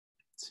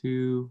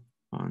two,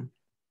 one.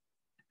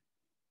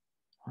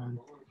 Um,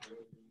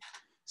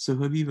 so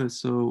Habiba,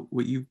 so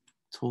what you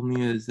told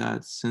me is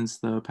that since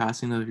the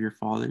passing of your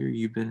father,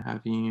 you've been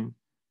having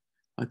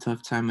a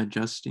tough time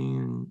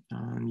adjusting.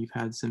 You've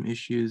had some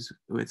issues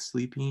with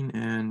sleeping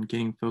and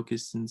getting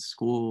focused in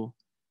school.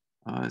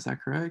 Is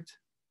that correct?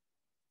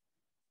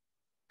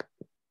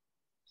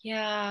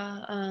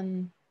 Yeah,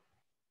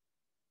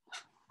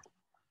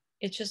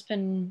 it's just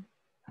been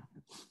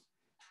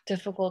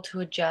difficult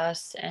to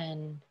adjust,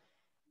 and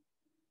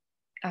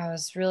I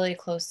was really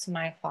close to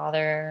my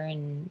father,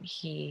 and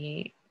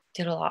he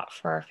did a lot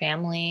for our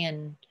family,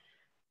 and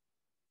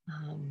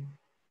um,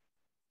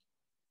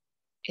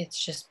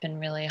 it's just been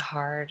really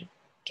hard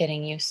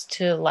getting used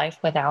to life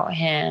without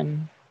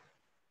him.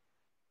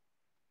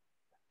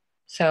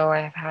 So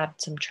I've had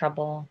some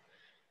trouble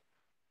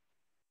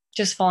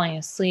just falling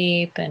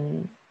asleep,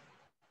 and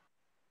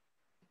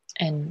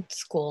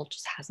school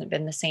just hasn't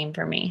been the same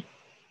for me.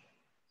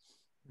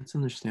 It's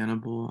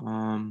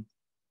understandable.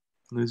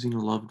 Losing a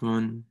loved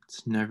one,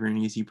 it's never an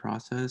easy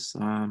process.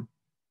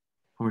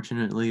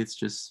 Fortunately,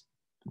 it's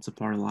a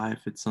part of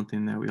life. It's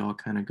something that we all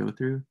kind of go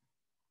through.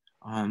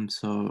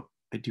 So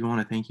I do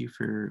want to thank you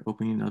for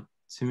opening up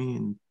to me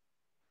and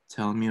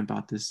telling me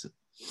about this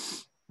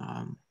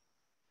um,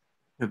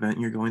 event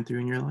you're going through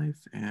in your life.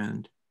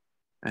 And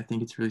I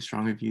think it's really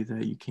strong of you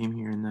that you came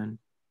here. And then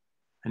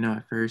I know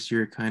at first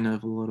you're kind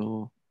of a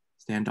little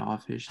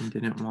standoffish and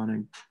didn't want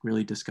to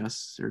really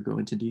discuss or go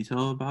into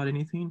detail about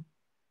anything.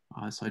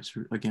 So I just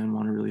again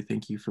want to really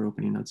thank you for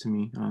opening up to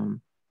me.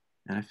 And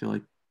I feel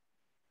like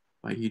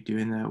by you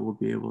doing that, we'll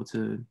be able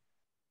to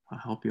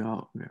help you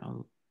out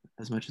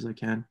as much as I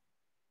can.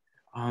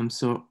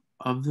 So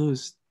of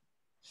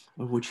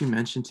what you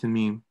mentioned to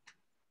me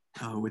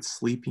with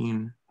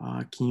sleeping,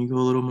 can you go a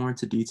little more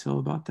into detail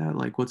about that?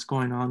 Like what's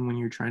going on when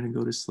you're trying to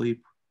go to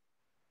sleep?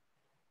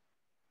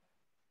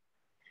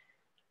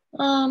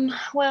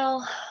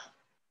 Well,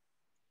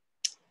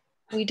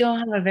 we don't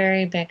have a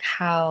very big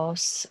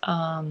house,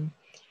 and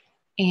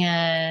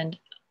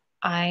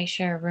I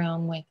share a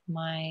room with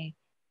my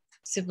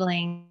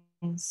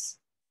siblings,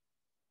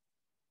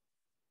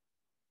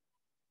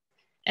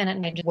 and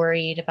I'm just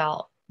worried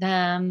about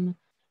them,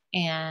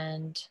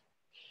 and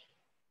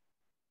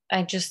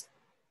I just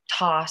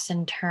toss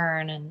and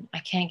turn, and I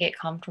can't get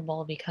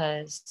comfortable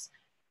because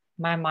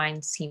my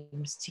mind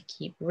seems to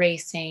keep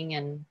racing,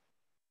 and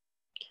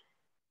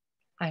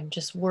I'm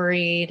just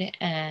worried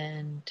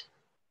and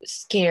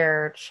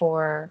scared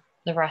for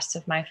the rest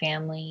of my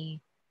family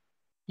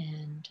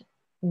and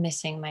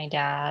missing my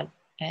dad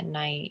at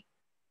night.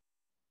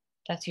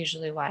 That's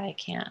usually why I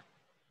can't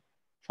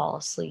fall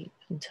asleep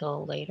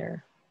until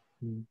later.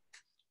 Mm.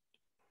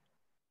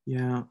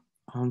 Yeah,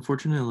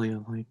 unfortunately,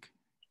 like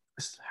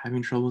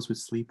having troubles with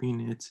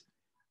sleeping, it's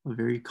a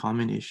very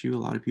common issue a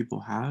lot of people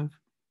have.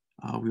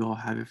 We all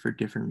have it for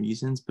different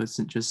reasons, but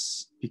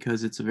just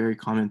because it's a very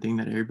common thing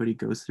that everybody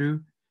goes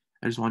through,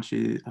 I just want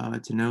you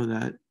to know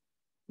that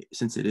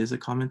since it is a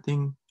common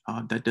thing,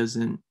 that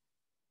doesn't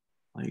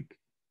like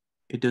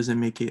it doesn't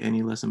make it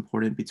any less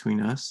important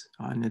between us,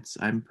 and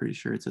I'm pretty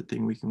sure it's a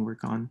thing we can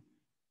work on.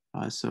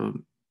 So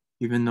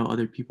even though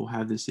other people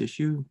have this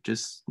issue,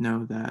 just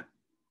know that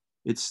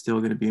it's still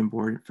going to be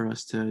important for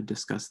us to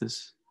discuss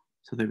this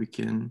so that we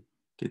can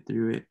get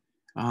through it.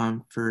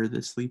 For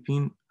the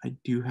sleeping, I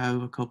do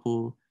have a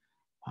couple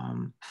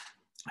um,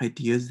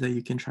 ideas that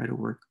you can try to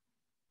work,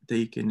 that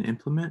you can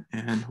implement,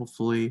 and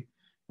hopefully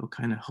it'll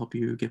kind of help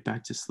you get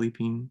back to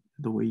sleeping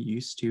the way you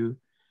used to.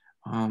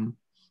 Um,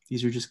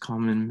 these are just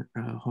common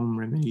home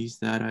remedies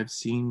that I've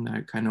seen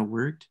that kind of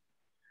worked.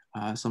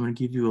 So I'm going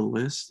to give you a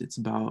list. It's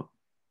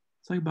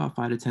like about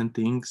 5 to 10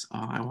 things.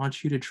 I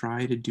want you to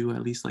try to do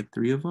at least like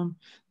 3 of them.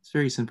 It's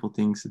very simple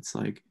things. It's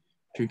like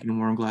drinking a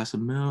warm glass of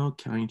milk,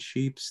 counting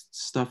sheep,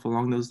 stuff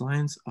along those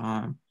lines.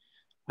 I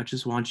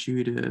just want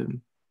you to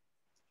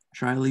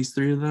try at least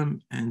 3 of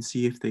them and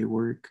see if they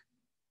work.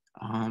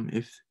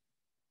 If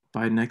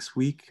by next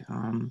week,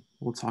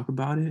 we'll talk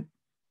about it.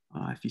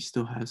 If you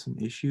still have some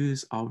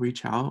issues, I'll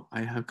reach out.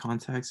 I have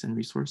contacts and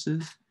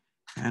resources,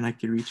 and I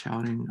could reach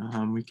out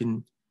and we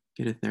can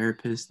get a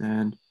therapist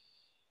and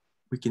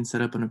we can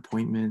set up an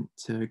appointment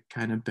to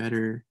kind of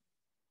better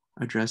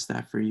address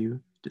that for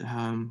you.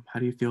 How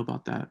do you feel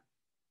about that?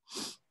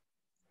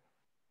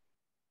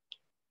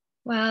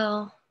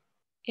 Well,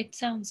 it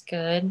sounds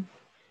good.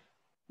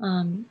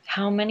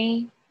 How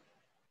many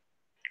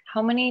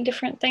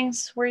different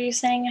things were you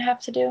saying I have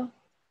to do?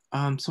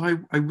 So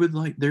I would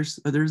like there's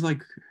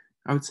like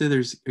I would say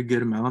there's a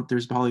good amount.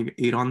 There's probably like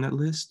 8 on that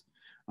list,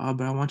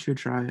 but I want you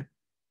to try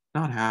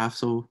not half.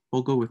 So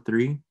we'll go with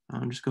 3.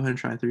 Just go ahead and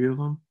try 3 of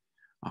them.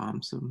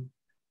 So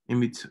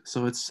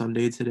so it's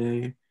Sunday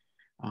today.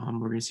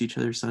 We're gonna see each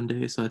other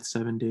Sunday, so that's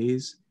 7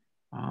 days.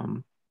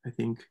 I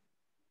think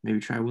maybe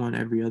try one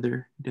every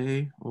other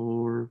day,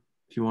 or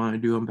if you want to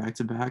do them back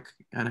to back,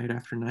 night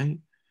after night,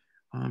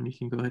 you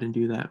can go ahead and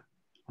do that.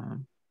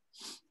 Um,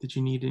 did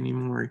you need any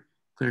more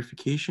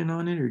clarification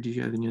on it, or did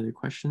you have any other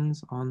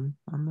questions on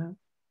that?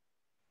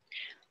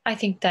 I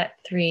think that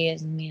 3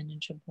 is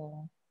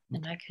manageable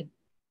and I could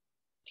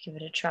give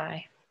it a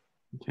try.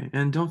 Okay,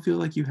 and don't feel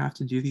like you have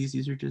to do these.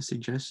 These are just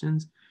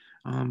suggestions,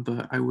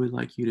 but I would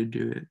like you to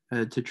do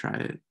it, to try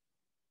it.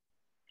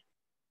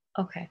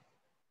 Okay.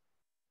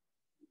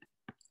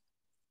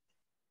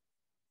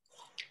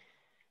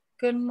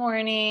 Good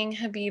morning,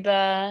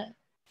 Habiba.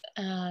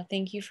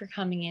 Thank you for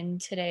coming in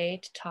today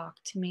to talk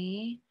to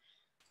me.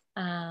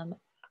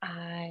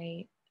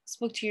 I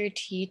spoke to your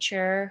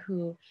teacher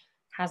who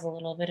has a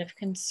little bit of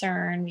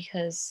concern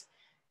because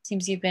it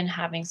seems you've been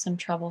having some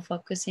trouble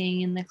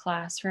focusing in the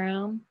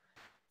classroom.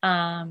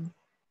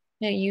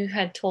 You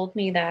had told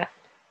me that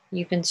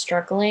you've been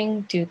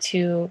struggling due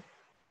to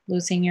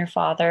losing your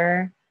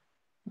father,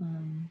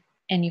 and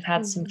you've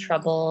had some Mhm.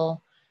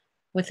 trouble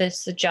with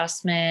this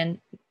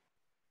adjustment,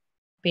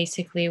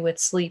 basically with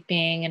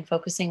sleeping and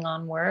focusing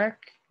on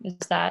work. Does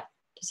that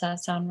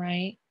sound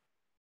right?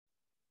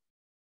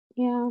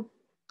 Yeah,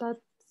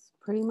 that's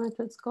pretty much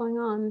what's going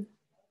on.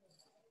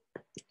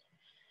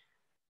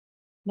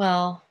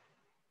 Well,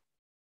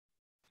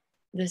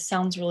 this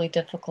sounds really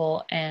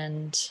difficult,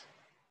 and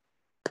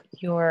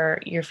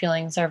your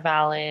feelings are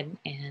valid,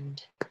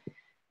 and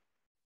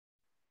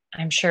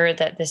I'm sure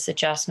that this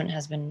adjustment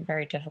has been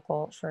very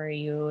difficult for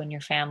you and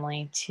your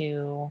family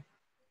to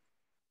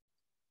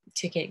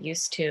get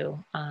used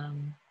to.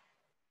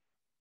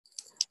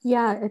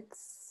 Yeah,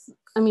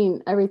 I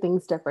mean,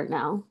 everything's different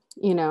now,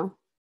 you know.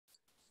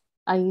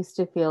 I used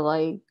to feel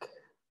like,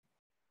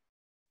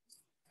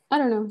 I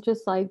don't know,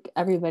 just like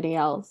everybody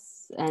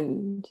else.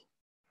 And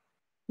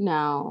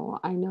now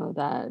I know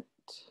that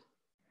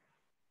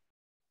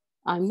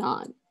I'm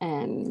not.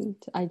 And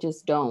I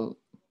just don't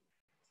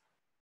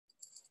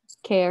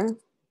care,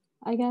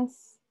 I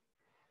guess.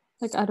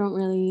 Like, I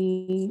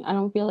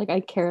don't feel like I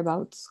care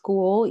about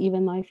school,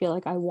 even though I feel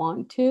like I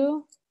want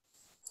to.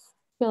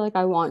 I feel like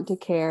I want to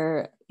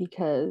care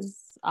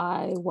because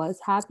I was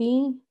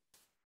happy,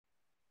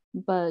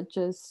 but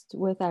just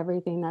with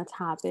everything that's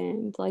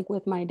happened, like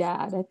with my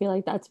dad, I feel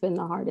like that's been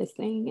the hardest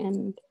thing.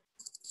 And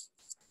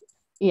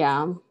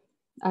yeah,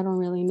 I don't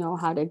really know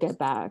how to get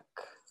back.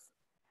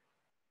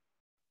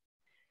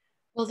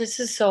 Well, this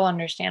is so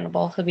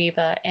understandable,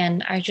 Habiba,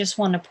 and I just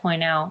want to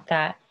point out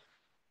that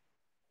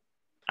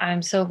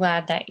I'm so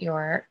glad that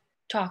you're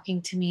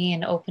talking to me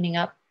and opening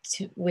up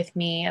with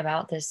me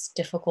about this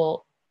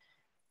difficult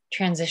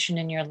transition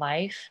in your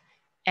life.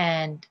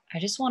 And I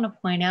just want to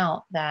point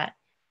out that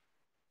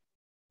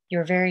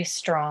you're very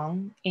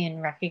strong in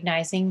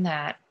recognizing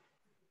that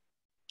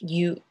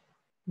you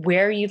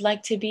where you'd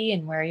like to be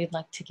and where you'd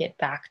like to get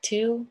back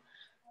to.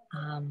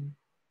 Um,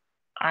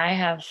 I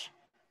have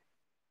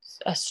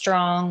a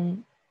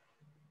strong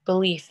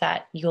belief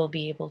that you'll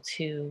be able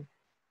to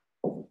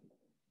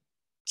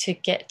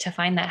get to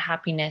find that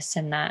happiness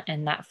and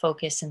that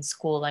focus in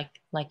school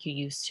like you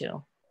used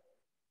to.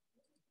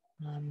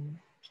 Um,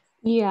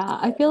 Yeah,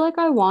 I feel like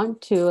I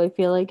want to. I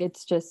feel like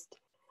it's just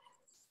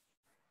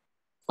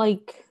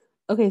like,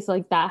 okay, so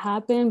like that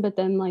happened, but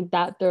then like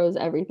that throws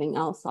everything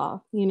else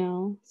off, you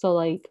know? So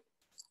like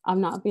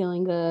I'm not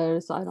feeling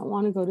good, so I don't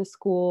want to go to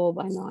school,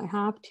 but I know I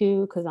have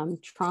to because I'm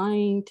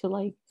trying to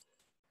like,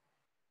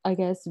 I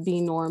guess,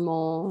 be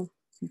normal,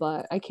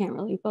 but I can't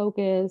really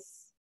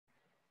focus.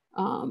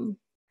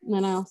 And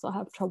then I also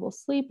have trouble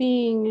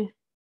sleeping.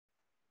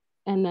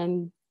 And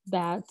then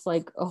that's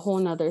like a whole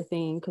nother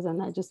thing because then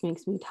that just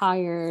makes me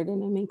tired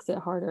and it makes it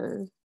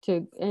harder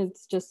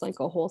it's just like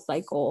a whole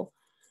cycle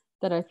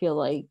that I feel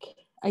like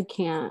I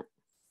can't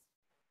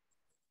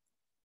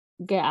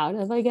get out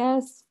of, I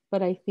guess.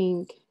 But I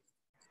think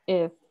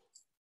if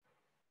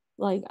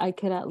like I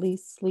could at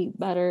least sleep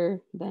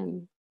better,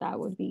 then that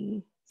would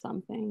be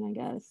something, I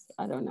guess.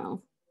 I don't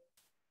know.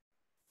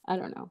 I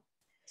don't know.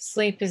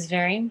 Sleep is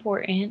very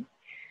important.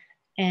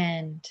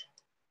 And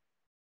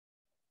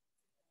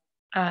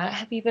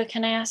Habiba,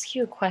 can I ask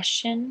you a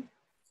question?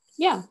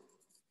 Yeah.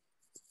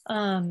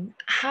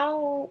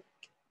 How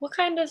what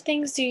kind of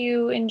things do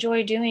you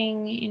enjoy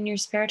doing in your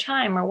spare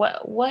time, or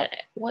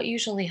what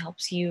usually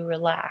helps you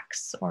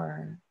relax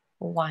or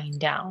wind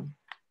down?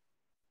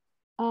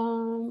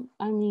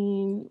 I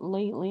mean,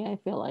 lately I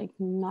feel like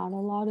not a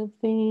lot of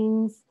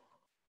things,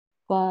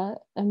 but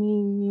I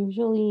mean,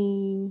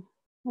 usually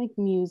like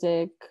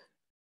music.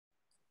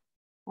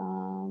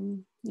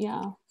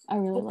 Yeah, I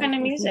really What like kind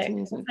of listening to music? What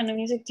music. kind of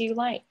music do you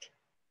like?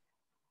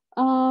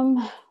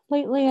 Um,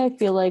 lately I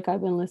feel like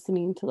I've been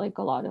listening to like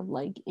a lot of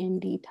like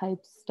indie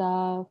type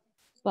stuff,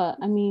 but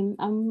I mean,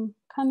 I'm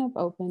kind of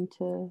open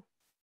to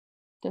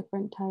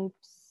different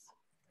types.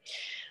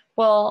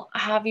 Well,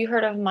 have you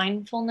heard of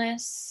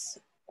mindfulness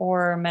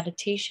or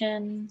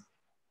meditation?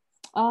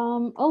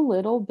 A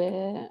little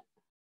bit.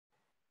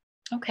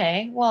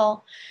 Okay,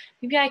 well,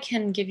 maybe I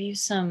can give you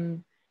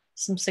some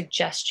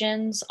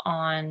suggestions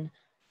on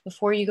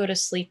before you go to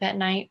sleep at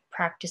night,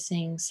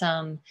 practicing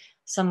some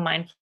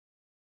mindfulness,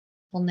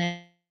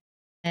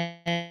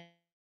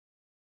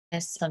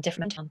 some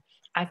different.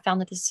 I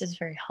found that this is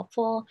very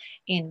helpful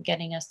in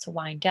getting us to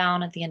wind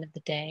down at the end of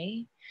the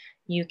day.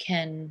 You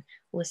can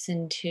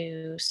listen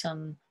to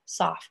some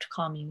soft,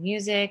 calming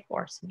music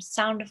or some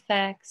sound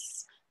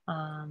effects.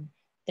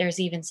 There's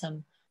even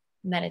some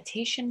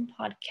meditation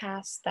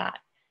podcasts that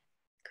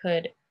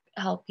could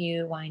help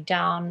you wind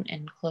down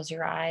and close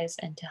your eyes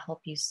and to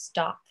help you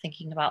stop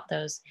thinking about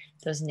those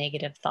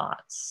negative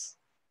thoughts.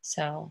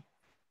 So,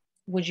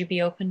 would you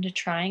be open to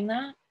trying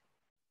that?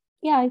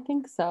 Yeah, I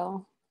think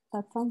so.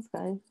 That sounds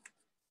good.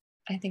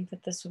 I think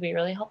that this would be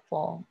really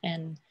helpful,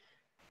 and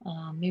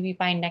maybe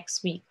by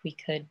next week we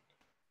could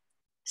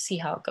see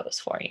how it goes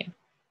for you.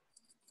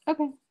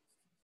 Okay.